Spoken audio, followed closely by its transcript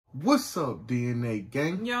What's up, DNA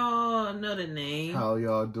gang? Y'all, another name. How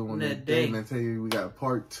y'all doing today? And I tell you, we got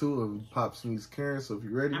part 2 of Pops Meets Karen. So if you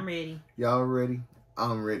ready, I'm ready. Y'all ready?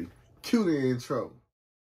 I'm ready. Cue the intro.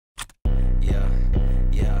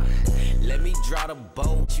 Yeah. Let me draw the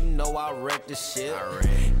boat. You know I wreck the shit.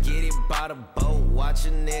 Get it by the boat. Watch a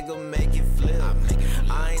nigga make it flip.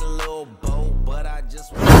 I ain't a little boat, but I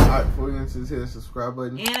just. Alright, before we get into this, hit the subscribe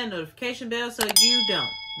button and a notification bell so you don't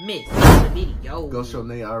miss the video. Go show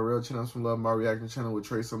NaeYT channels from Love My Reaction channel. We'll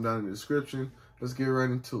trace them down in the description. Let's get right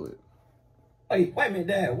into it. Wait a minute,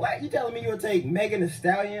 Dad. What? You telling me you'll take Megan Thee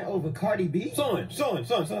Stallion over Cardi B? Son.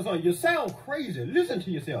 You sound crazy. Listen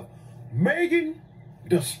to yourself. Megan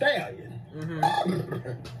Thee Stallion.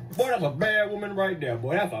 Boy, that's a bad woman right there.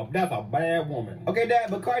 Boy, that's a bad woman. Okay, Dad,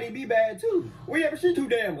 but Cardi B bad too. Well, yeah, but she's too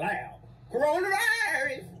damn loud.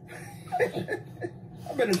 Coronavirus.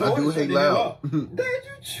 I do hate loud. Dad,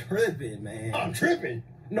 you tripping, man. I'm tripping?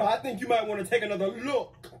 No, I think you might want to take another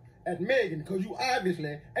look at Megan because you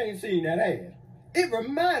obviously ain't seen that ass. It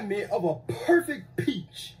reminds me of a perfect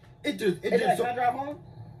peach. It just. Can I drive home?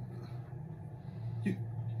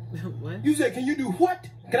 What? You said, can you do what?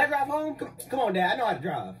 Can I drive home? Come on, Dad. I know how to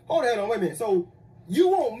drive. Hold on, wait a minute. So, you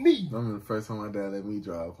want me? I remember the first time my dad let me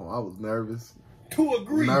drive home. I was nervous. To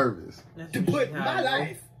agree. Nervous. To put my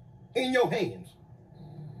life in your hands.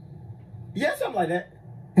 Yeah, something like that.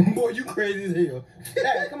 Boy, you crazy as hell.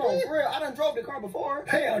 Dad, come on, for real. I done drove the car before.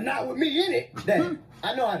 Hell, not with me in it. Dad,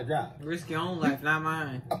 I know how to drive. Risk your own life, not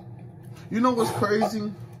mine. You know what's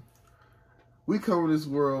crazy? We come in this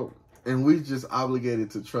world and we just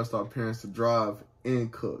obligated to trust our parents to drive and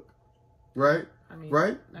cook. Right?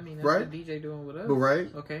 Right? That's what DJ doing with us. But right?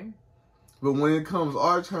 Okay. But when it comes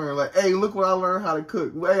our turn, like, hey, look what I learned how to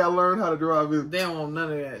cook. Hey, I learned how to drive. They don't want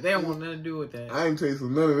none of that. They don't want nothing to do with that. I ain't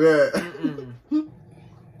tasting none of that.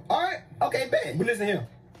 All right, okay, bad. But listen here.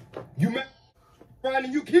 You mess around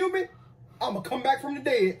and you kill me, I'm going to come back from the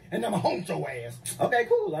dead and I'm going to haunt your ass. Okay,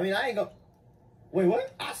 cool. I mean, I ain't going to... Wait,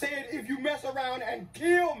 what? I said if you mess around and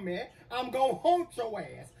kill me, I'm going to haunt your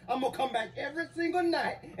ass. I'm going to come back every single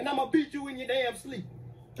night and I'm going to beat you in your damn sleep.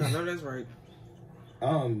 I know that's right.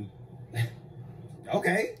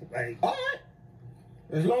 Okay. Like, all right.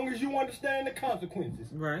 As long as you understand the consequences.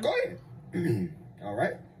 Right. Go ahead. All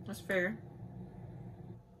right. That's fair.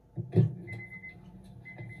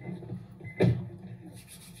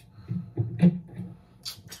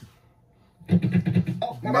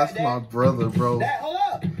 Oh, That's my brother, bro. Dad, hold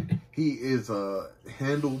up. He is a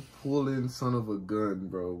handle pulling son of a gun,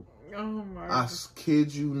 bro. Oh my. I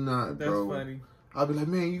kid you not, bro. That's funny. I'll be like,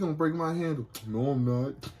 man, you gonna break my handle? No, I'm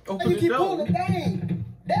not. Open You the keep door. pulling the thing.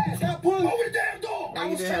 Dad, stop pulling over the damn door. Why I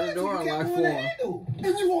you was didn't have the door trying to unlocked keep for pulling the him? handle.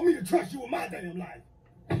 And you want me to trust you with my damn life?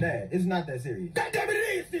 Dad, it's not that serious. God damn it,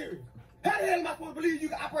 it is serious. How the hell am I supposed to believe you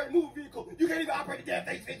can operate a moving vehicle? You can't even operate a damn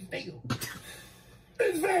thing sitting still.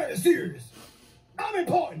 It's very serious. I'm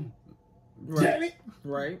important. Right. Damn it.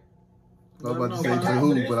 Right. I was about to Got say to time for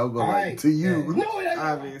who, this? but I'm going All like, right. to you. No, it ain't.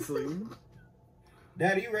 Obviously.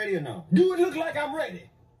 Daddy, you ready or no? Do it look like I'm ready?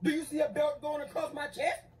 Do you see a belt going across my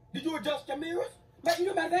chest? Did you adjust your mirrors? Like, you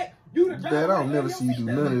know about that? You the driver. Dad, I don't never see you do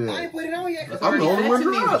none of I that. ain't put it on yet. I'm the only one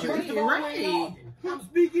driving. First of all, I ain't talking. I'm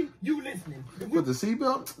speaking, you listening. With the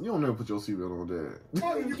seatbelt? You don't never put your seatbelt on, Dad.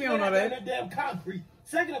 Oh, You don't know that. Damn concrete.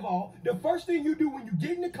 Second of all, the first thing you do when you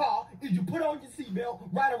get in the car is you put on your seatbelt,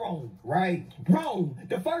 right or wrong? Right. Wrong.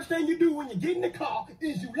 The first thing you do when you get in the car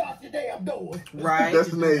is you lock your damn doors. Right. That's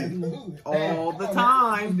amazing. All the It's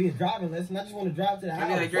time. be a driving lesson. I just want to drive to the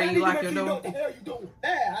house. like, Dre, you lock your know door? what the hell you doing?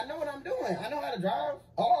 Dad, I know what I'm doing. I know how to drive.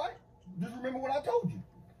 All right. Just remember what I told you.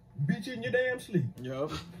 Beat you in your damn sleep.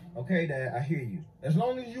 Yup. Okay, Dad, I hear you. As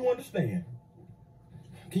long as you understand.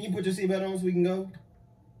 Can you put your seatbelt on so we can go?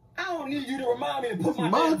 I don't need you to remind me to put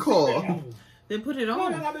my damn car. seatbelt on. Then put it How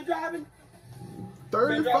long on. I've been driving?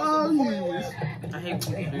 35 years. I hate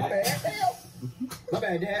when you do My that. bad. Hell. My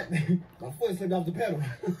bad, Dad. My foot slipped off the pedal.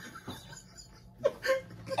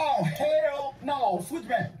 Oh, hell no. Switch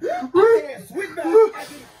back. I said switch back. I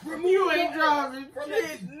can remove You ain't your driving from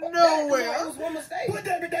shit that. nowhere. That was one mistake. But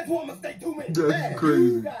damn it, that's one mistake too many. That's Dad, crazy.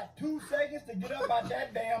 You got 2 seconds to get up out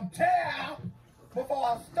that damn chair before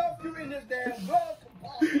I stuff you in this damn glove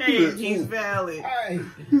compartment. Hey, he's valid. All right.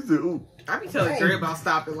 He said, ooh. I be telling Dre about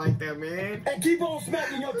stopping like that, man. And keep on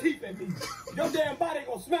smacking your teeth at me. Your damn body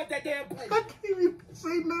gonna smack that damn plate. I can't even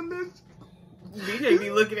say none of DJ be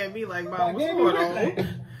looking at me like, Mom, what's going on? that.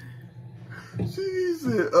 She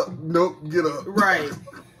said, nope, get up. Right.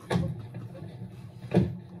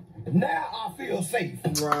 Now I feel safe.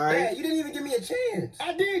 Right. Dad, you didn't even give me a chance.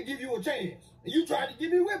 I did give you a chance. You tried to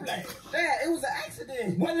give me whiplash. Dad, it was an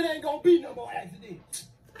accident. Well, it ain't gonna be no more accidents.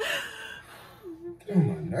 On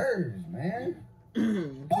my nerves, man.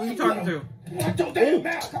 Who you talking to? Watch your damn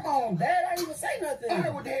mouth. Come on, Dad. I didn't even say nothing. I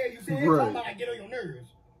heard what the hell you said. Right. Talking about I get on your nerves.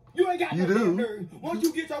 You ain't got no damn nerves. Once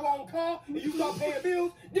you get your own car and you start paying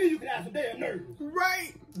bills, then you can have some damn nerves.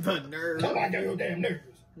 Right. The nerve. Come on, get your damn nerves.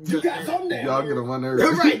 You got some damn Y'all nerves. get on my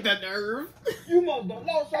nerves. Right, the nerve. You must have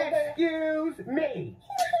lost your damn. Excuse me.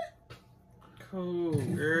 Cool,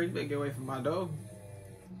 girl. You better get away from my dog.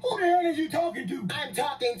 Who the hell is you talking to? I'm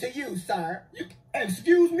talking to you, sir.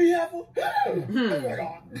 Excuse me, heifer? Oh my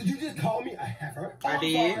God. Did you just call me a heifer? I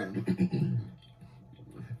did.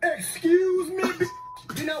 Excuse me?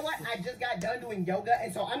 You know what? I just got done doing yoga,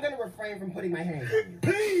 and so I'm going to refrain from putting my hands on you.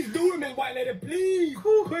 Please do it, Miss White Lady. Please.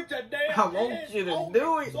 Put your damn I want you to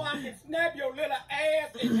do it. so I can snap your little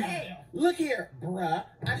ass in half. Look here, bruh.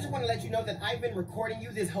 I just want to let you know that I've been recording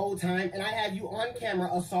you this whole time, and I have you on camera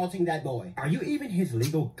assaulting that boy. Are you even his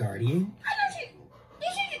legal guardian?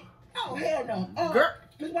 Oh, hell no. Girl.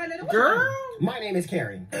 Miss White Lady, what's Girl. your name? My name is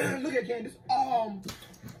Karen. Look at Candace.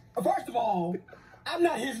 First of all, I'm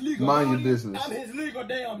not his legal Mind your guardian. business. I'm his legal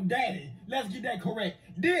damn daddy. Let's get that correct.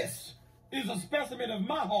 This is a specimen of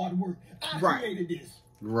my hard work. I Right. created this.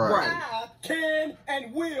 Right. I can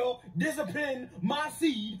and will discipline my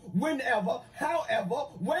seed whenever, however,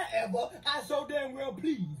 wherever I so damn well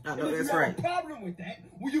please. I know And if that's you have right. a problem with that,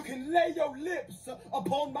 well, you can lay your lips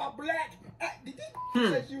upon my black. Did you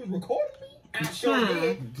say she was recording me? I sure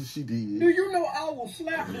did. She Do did. you know I will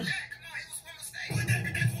slap this?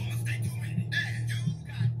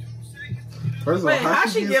 First of all, Wait, how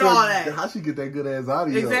she get all that? How she get that good ass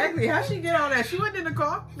audio? Exactly. How she get all that? She wasn't in the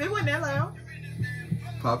car. They wasn't that loud.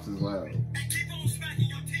 Pops is loud. Keep on smacking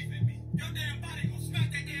your teeth at me. Your damn body gonna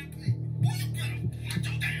smack that damn plate. Boy, you better watch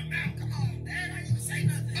your damn mouth. Come on, Dad. I didn't even say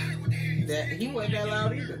nothing. I heard what the hell you That he wasn't that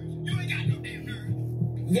loud either. You ain't got no damn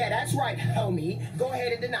nerve. Yeah, that's right, homie. Go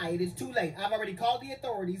ahead and deny it. It's too late. I've already called the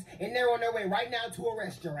authorities, and they're on their way right now to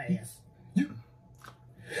arrest your ass. You.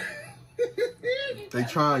 They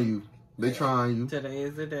trying you. They trying you. Today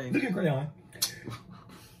is the day. Look at Crayon.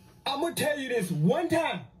 I'm gonna tell you this one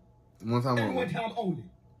time. One time And only. one time only.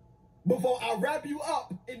 Before I wrap you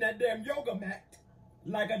up in that damn yoga mat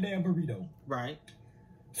like a damn burrito. Right.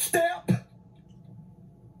 Step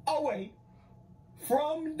away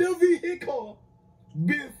from the vehicle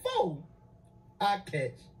before I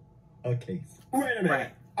catch a case. Wait a minute. Right.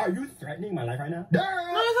 Are you threatening my life right now? No,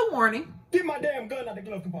 Darryl, it's a warning. get my damn gun out the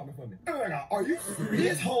glove compartment for me. Are you?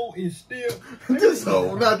 This hole is still. This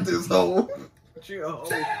hole, not this hole. Chill.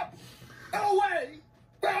 Step away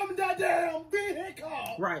from the damn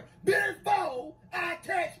vehicle. Right. Before I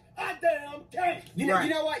catch a damn case. You know,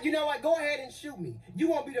 Right. you know what? Go ahead and shoot me. You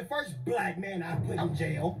won't be the first black man I put in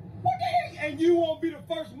jail. What the heck? And you won't be the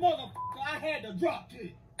first motherfucker I had to drop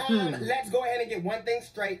kick. Let's go ahead and get one thing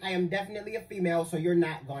straight. I am definitely a female, so you're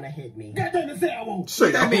not gonna hit me. God damn it, say I won't.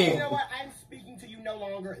 Say I mean- You know what? I'm speaking to you no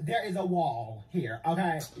longer. There is a wall here,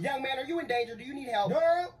 okay? Young man, are you in danger? Do you need help?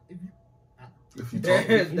 Girl, If you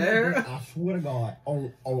There, talk, there. I swear to God,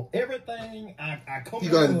 on everything I come you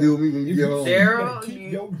gotta deal with me when you get home. Daryl, keep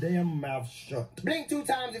your damn mouth shut. Blink 2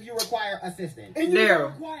 times if you require assistance. Daryl. And you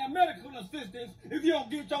don't require medical assistance if you don't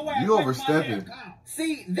get your ass You back overstepping. my damn car.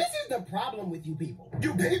 See, this is the problem with you people.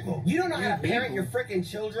 You people. You don't know how to parent your freaking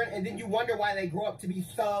children, and then you wonder why they grow up to be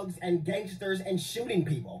thugs and gangsters and shooting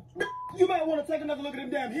people. You might want to take another look at them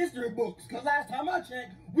damn history books, because last time I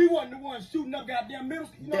checked, we wasn't the ones shooting up goddamn middle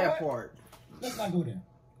school. You know That what? part. Let's not go there.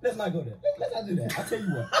 Let's not go there. Let's not do that. I tell you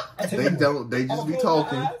what. They don't. They just be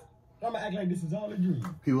talking. I'm gonna act like this is all a dream.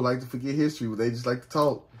 People like to forget history, but they just like to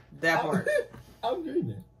talk. That part. I'm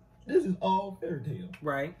dreaming. This is all fairy tale.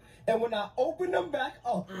 Right. And when I open them back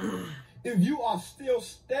up, if you are still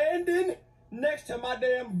standing next to my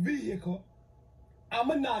damn vehicle,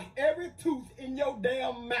 I'ma knock every tooth in your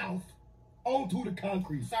damn mouth onto the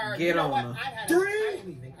concrete. Get you know on what?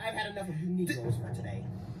 I've had enough of you Negroes for today.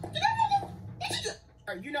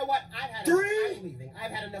 You know what? I've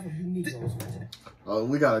had enough of you Negroes for today. Oh,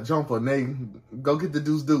 we got a jumper, Nate. Go get the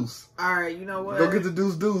deuce. All right, you know what? Go get the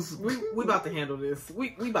deuce. We about to handle this.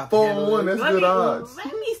 We about to 4 handle on 1, this. that's good odds. Let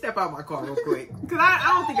me step out my car real quick. Because I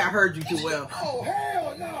don't think I heard you too well. Oh,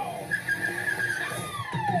 hell no.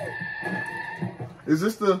 Is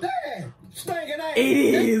this the... Dad, stinking ass. It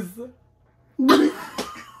is.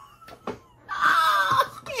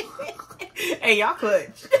 Hey, y'all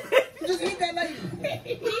clutch. Just hit that lady.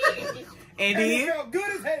 And it then? felt good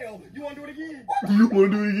as hell. You want to do it again? You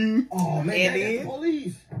want to do it again? Oh, man, And that's then? the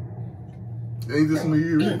police. Ain't this me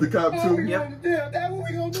here? The cop Oh, we too? Yep. gonna do? That's what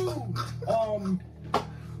we gonna do.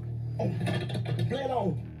 Play it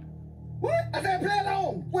on. What? I said play it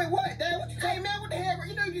on. Wait, what? Dad, what you say, man? What the hell?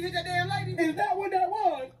 You know you hit that damn lady. Is that what that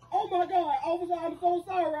sorry, officer. I'm so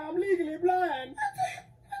sorry. I'm legally blind.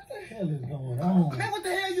 What the hell is going on? Man, what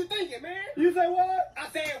the hell you thinking, man? You say what? I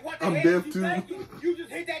said, what the hell you thinking? You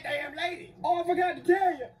just hit that damn lady. Oh, I forgot to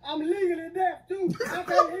tell you. I'm legally deaf, too. I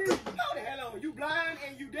can't hear you. How the hell on? You blind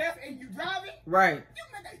and you deaf and you driving? Right.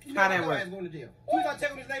 You How that work? Going to jail. As soon as I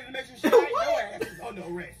check on this lady to make sure she ain't no ass is under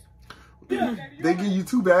arrest. They give you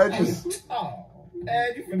 2 badges. Oh,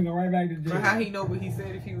 man, you finna go right back to jail. But how he know what he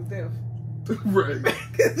said if he was deaf? Right.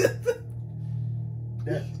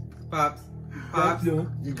 Pops. You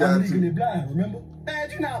I'm legally blind, remember?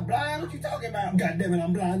 Man, you not blind. What you talking about? God damn it,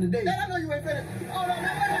 I'm blind today. Man, I know you ain't finna. Hold on,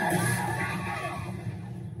 man.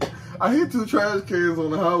 I hit 2 trash cans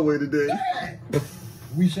on the highway today.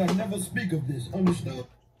 We shall never speak of this, understood?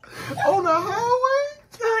 On the highway?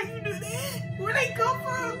 How you do that? Where they come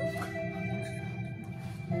from?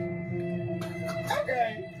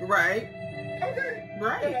 Okay. Right. Okay.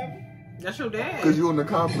 Right. That's your dad. Because you're an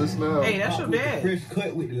accomplice now. Hey, that's your dad. Fresh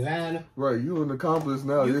cut with the liner. Right, you're an accomplice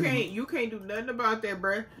now. You can't do nothing about that,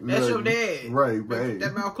 bruh. That's your dad. Right, but hey.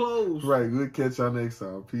 That mouth closed. Right, we'll catch y'all next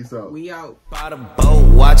time. Peace out. We out. By the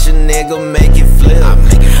boat, watch a nigga make it flip.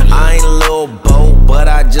 I ain't a little boat, but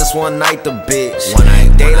I just one night the bitch.